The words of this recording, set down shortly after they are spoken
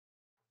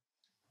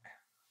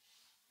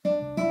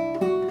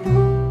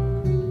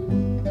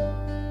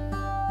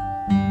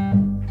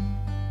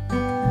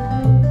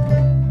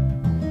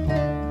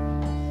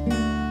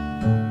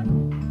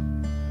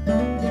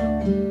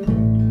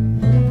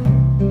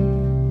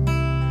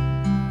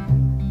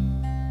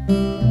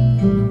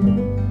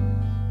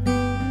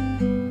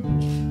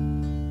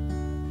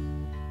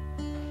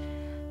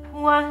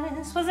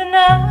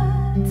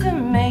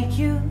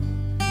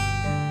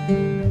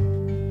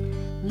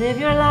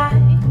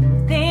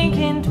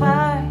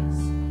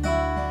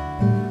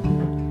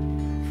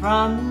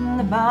from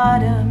the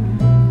bottom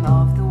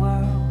of the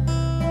world,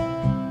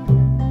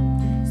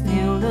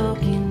 still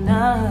looking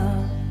up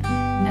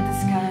at the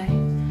sky.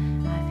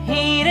 I've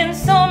hidden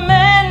so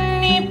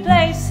many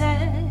places,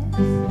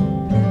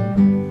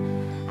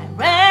 I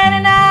ran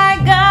and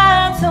I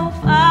got so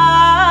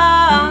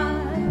far.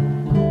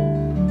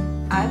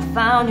 I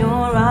found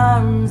your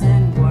arms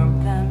and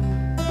warmed them.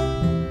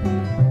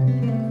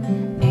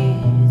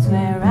 It's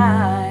where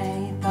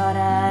I thought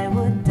I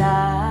would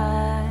die,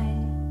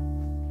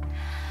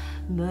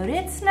 but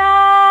it's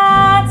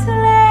not too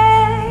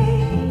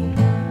late.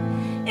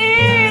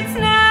 It's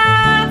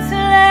not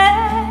too late.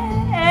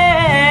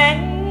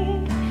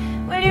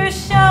 Will you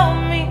show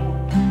me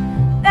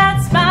that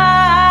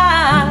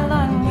smile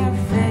on your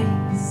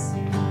face?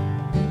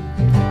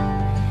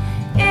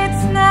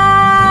 It's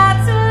not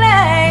too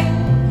late.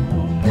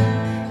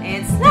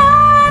 It's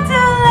not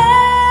too late.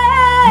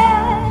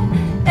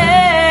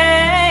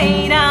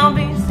 I'll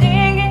be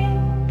singing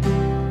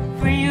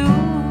for you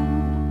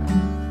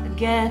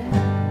again.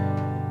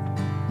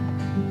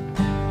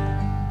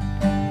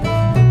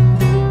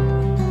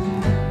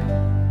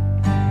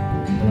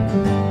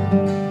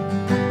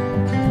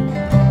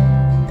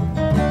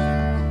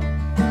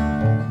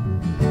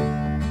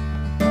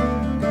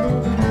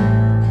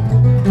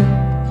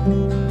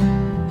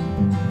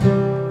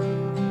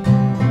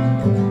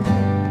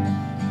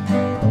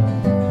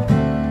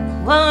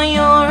 Well,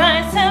 your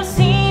eyes have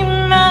seen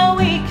my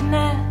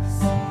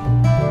weakness,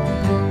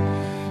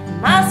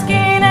 my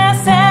skin has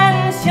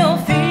sensed your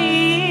fear.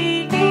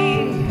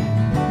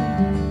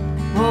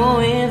 Oh,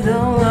 if the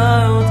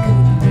world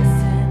could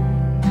listen,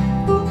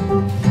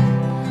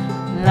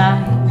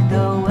 like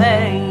the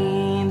way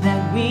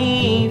that we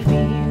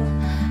feel.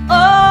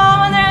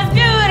 Oh, there's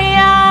beauty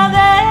out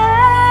there.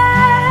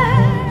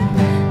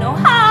 No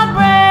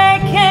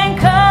heartbreak can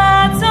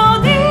cut so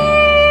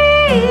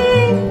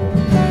deep.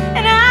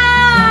 And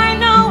I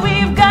know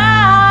we've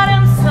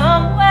gotten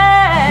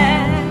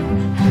somewhere.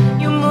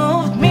 You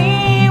moved me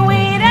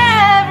with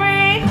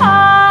every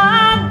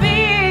heartbeat.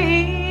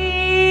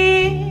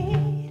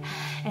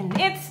 And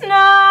it's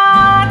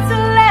not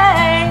too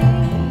late.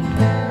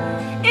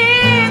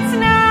 It's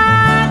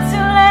not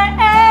too late.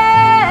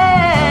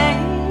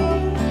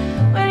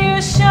 Will you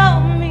show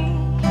me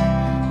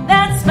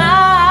that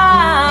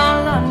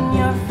smile on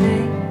your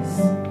face?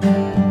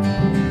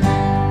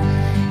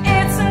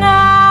 It's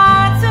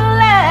not too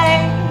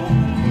late.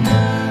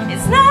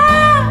 It's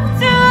not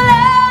too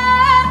late.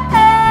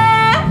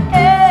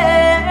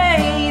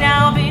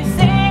 I'll be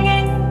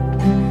singing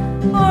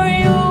for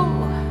you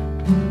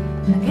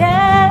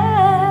again.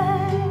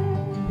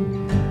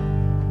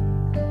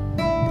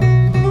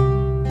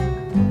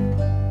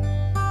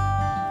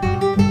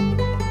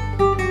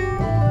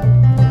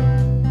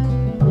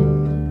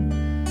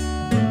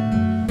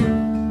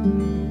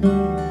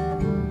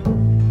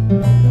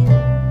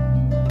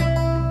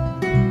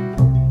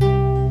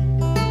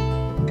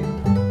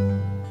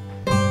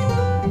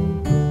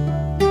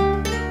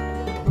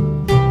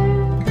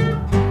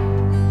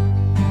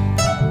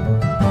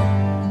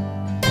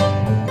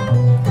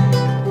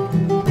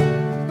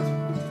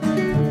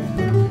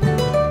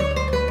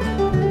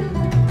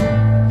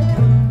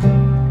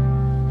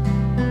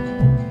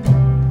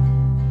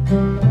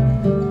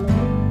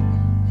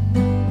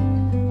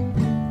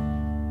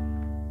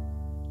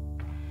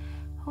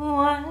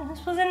 Once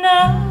was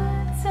enough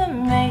to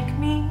make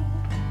me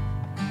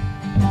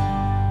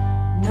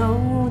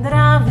know that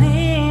I've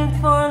lived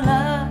for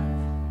love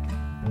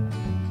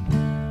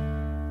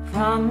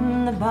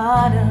from the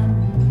bottom